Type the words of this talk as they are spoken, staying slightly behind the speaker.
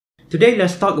Today,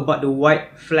 let's talk about the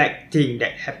white flag thing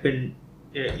that happened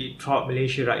throughout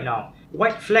Malaysia right now.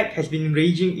 White flag has been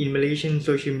raging in Malaysian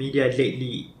social media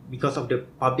lately because of the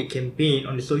public campaign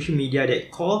on the social media that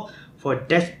call for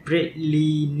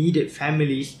desperately needed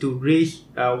families to raise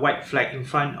a white flag in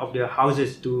front of their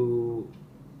houses to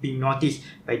be noticed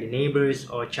by the neighbors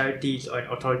or charities or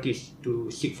authorities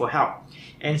to seek for help.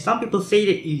 And some people say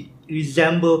that it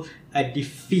resembles a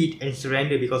defeat and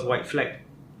surrender because white flag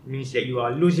means that you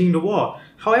are losing the war.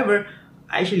 However,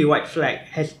 actually white flag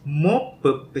has more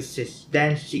purposes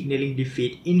than signaling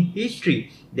defeat in history.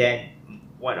 Then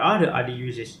what are the other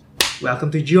uses?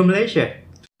 Welcome to GEO Malaysia.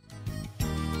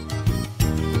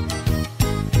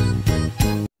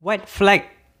 White flag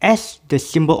as the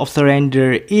symbol of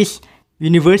surrender is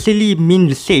universally mean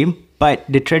the same, but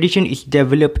the tradition is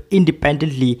developed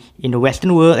independently in the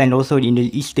Western world and also in the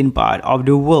eastern part of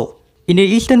the world. In the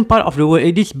eastern part of the world,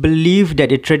 it is believed that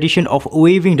the tradition of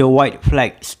waving the white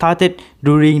flag started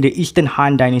during the Eastern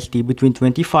Han Dynasty between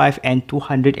 25 and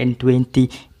 220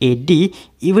 AD,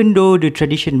 even though the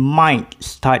tradition might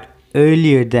start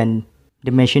earlier than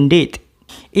the mentioned date.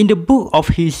 In the book of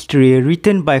history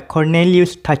written by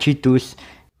Cornelius Tacitus,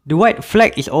 the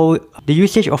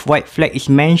usage of white flag is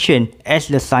mentioned as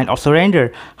the sign of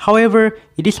surrender. However,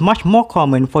 it is much more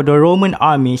common for the Roman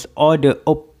armies or the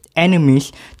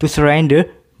enemies to surrender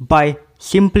by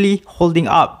simply holding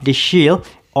up the shield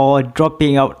or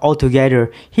dropping out altogether.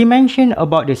 He mentioned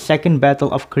about the second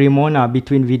battle of Cremona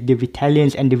between the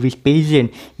Vitalians and the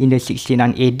Vespasian in the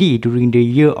 69 AD during the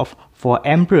year of 4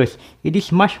 emperors. It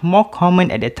is much more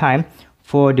common at the time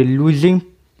for the losing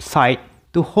side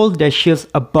to hold their shields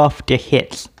above their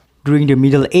heads. During the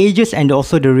Middle Ages and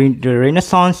also during the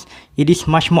Renaissance, it is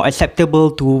much more acceptable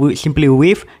to simply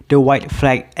wave the white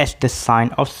flag as the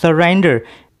sign of surrender.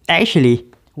 Actually,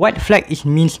 white flag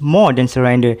means more than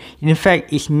surrender. In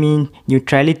fact, it means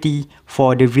neutrality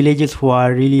for the villagers who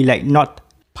are really not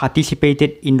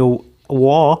participated in the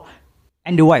war.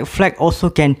 And the white flag also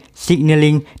can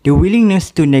signaling the willingness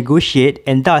to negotiate,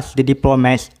 and thus the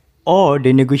diplomats or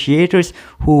the negotiators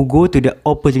who go to the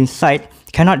opposing side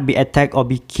cannot be attacked or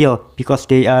be killed because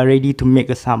they are ready to make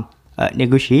some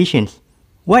negotiations.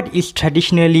 What is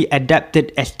traditionally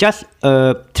adapted as just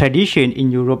a tradition in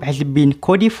Europe has been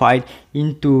codified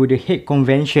into the Hague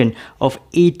Convention of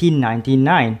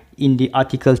 1899 in the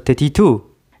Article 32.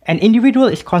 An individual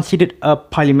is considered a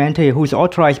parliamentarian who is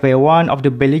authorized by one of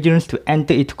the belligerents to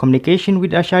enter into communication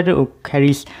with each other who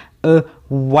carries a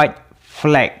white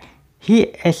flag.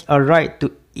 He has a right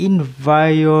to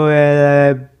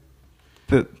inviolability.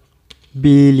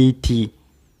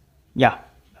 Yeah,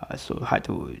 so hard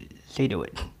to say the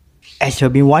word. As you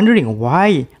have been wondering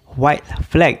why white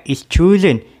flag is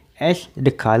chosen as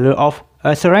the color of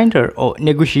surrender or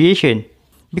negotiation.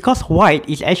 Because white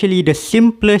is actually the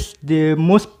simplest, the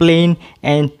most plain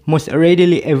and most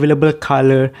readily available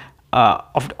color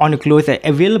on the clothes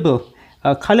available.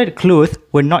 Colored clothes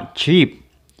were not cheap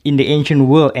in the ancient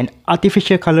world, and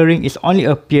artificial coloring is only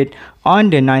appeared on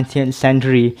the 19th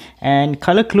century, and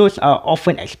color clothes are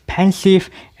often expensive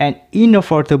and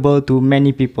unaffordable to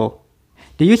many people.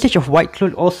 The usage of white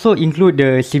clothes also include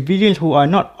the civilians who are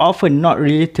often not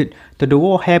related to the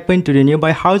war happen to the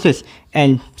nearby houses,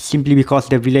 and simply because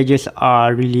the villagers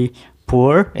are really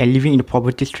poor and living in the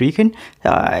poverty stricken,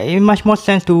 it much more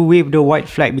sense to wave the white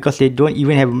flag because they don't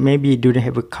have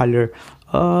a color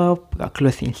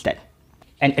clothes instead.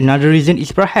 And another reason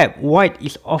is perhaps white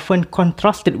is often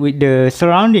contrasted with the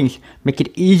surroundings, make it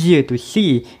easier to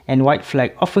see, and white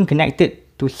flag often connected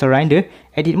to surrender,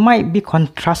 and it might be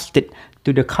contrasted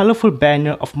to the colorful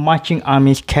banner of marching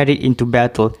armies carried into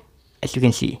battle, as you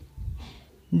can see.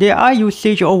 There are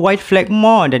usage of white flag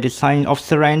more than the sign of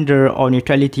surrender or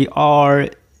neutrality or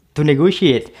to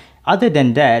negotiate. Other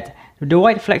than that, the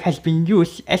white flag has been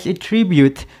used as a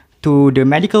tribute to the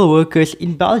medical workers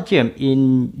in Belgium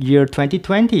in year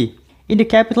 2020. In the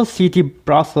capital city,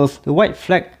 Brussels, the white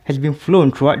flag has been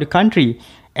flown throughout the country.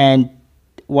 And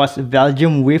was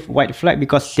Belgium with white flag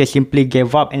because they simply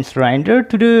gave up and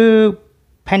surrendered to the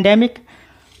pandemic?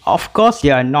 Of course they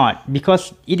are not,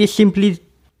 because it is simply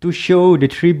to show the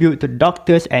tribute to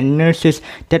doctors and nurses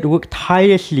that work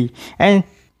tirelessly. And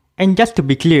just to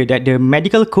be clear, that the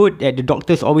medical coat that the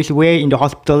doctors always wear in the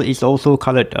hospital is also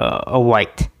colored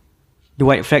white. The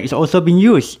white flag is also being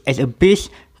used as a base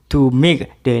to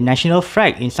make the national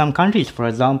flag in some countries, for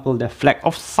example, the flag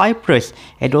of Cyprus,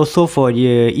 and also for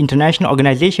the international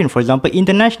organization, for example,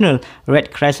 International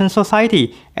Red Crescent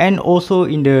Society, and also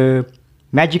in the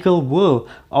magical world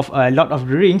of Lord of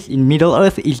the Rings in Middle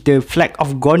Earth is the flag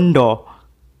of Gondor.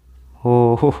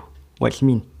 Oh, what's it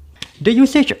mean? The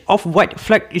usage of white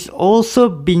flag is also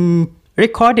being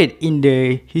recorded in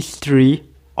the history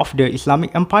of the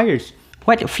Islamic empires.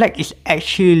 White flag is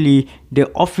actually the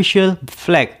official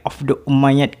flag of the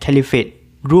Umayyad Caliphate,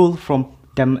 ruled from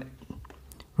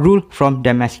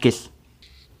Damascus.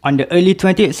 On the early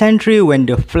 20th century, when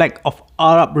the flag of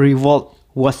Arab revolt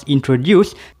was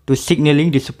introduced to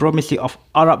signaling the supremacy of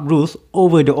Arab rules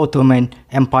over the Ottoman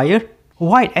Empire,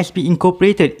 white has been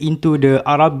incorporated into the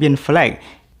Arabian flag,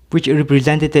 which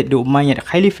represented the Umayyad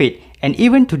Caliphate. And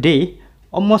even today,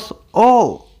 almost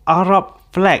all Arab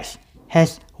flags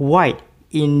has white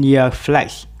in their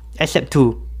flags, except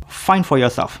two. Find for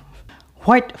yourself.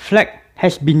 White flag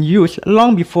has been used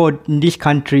long before in this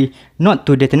country, not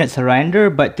to detonate surrender,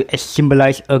 but to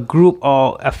symbolize a group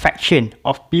or a faction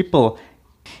of people.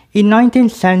 In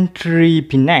 19th century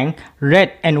Penang,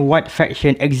 red and white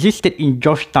faction existed in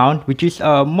Georgetown, which is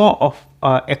more of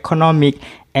economic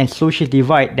and social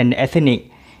divide than the ethnic.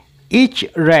 Each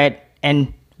red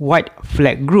and white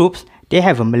flag groups, they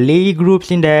have a Malay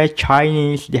groups in there,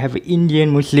 Chinese, they have Indian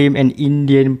Muslim and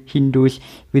Indian Hindus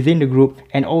within the group,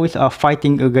 and always are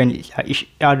fighting against each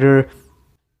other.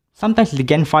 Sometimes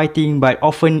again fighting, but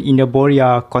often in the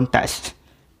Boria contest.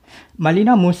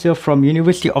 Malina Musa from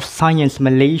University of Science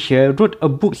Malaysia wrote a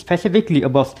book specifically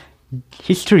about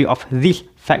history of these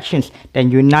factions that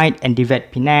unite and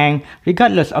divide Penang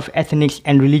regardless of ethnics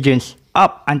and religions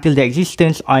up until their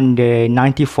existence on the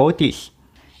 1940s.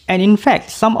 And in fact,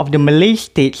 some of the Malay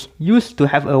states used to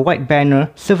have a white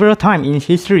banner several times in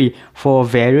history for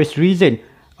various reasons.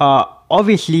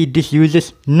 Obviously, this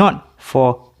uses not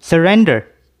for surrender.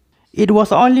 It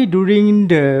was only during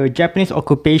the Japanese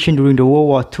occupation during the World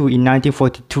War II in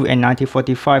 1942 and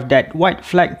 1945 that white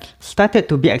flag started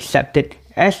to be accepted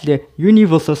as the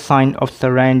universal sign of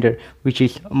surrender, which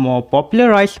is more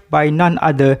popularized by none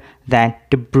other than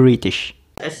the British.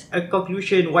 As a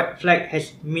conclusion, white flag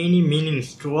has many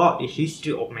meanings throughout the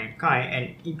history of mankind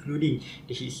and including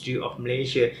the history of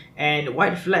Malaysia. And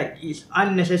white flag is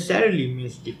unnecessarily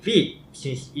means defeat,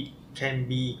 since it can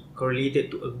be correlated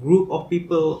to a group of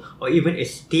people or even a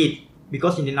state,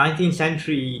 because in the 19th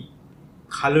century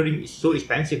coloring is so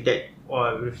expensive that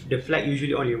the flag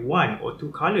usually only one or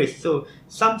two colors. So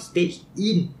some states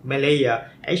in Malaya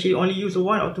actually only use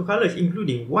one or two colors,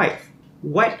 including white.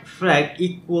 White flag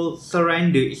equals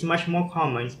surrender is much more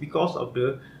common because of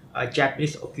the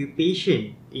Japanese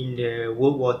occupation in the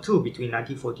World War II between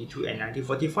 1942 and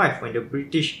 1945, when the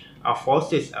British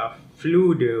forces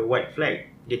flew the white flag,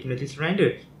 detonating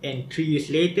surrender, and 3 years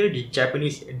later the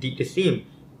Japanese did the same.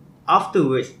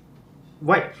 Afterwards,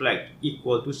 white flag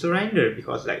equal to surrender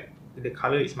because the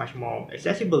color is much more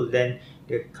accessible. Then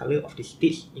the color of the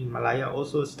states in Malaya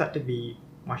also start to be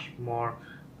much more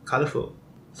colorful.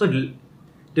 So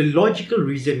the logical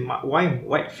reason why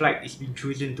white flag is being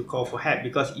chosen to call for help,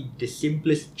 because it's the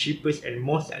simplest, cheapest and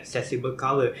most accessible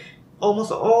color.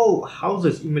 Almost all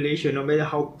houses in Malaysia, no matter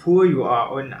how poor you are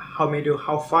or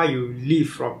how far you live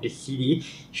from the city,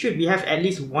 should have at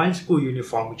least one school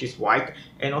uniform, which is white,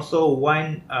 and also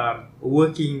one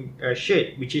working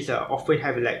shirt, which is often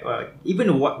have even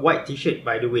a white t-shirt,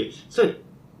 by the way. So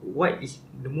white is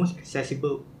the most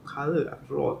accessible color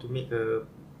after all to make a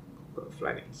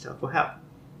flag itself for help.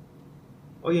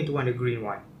 Or you want a green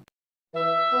one.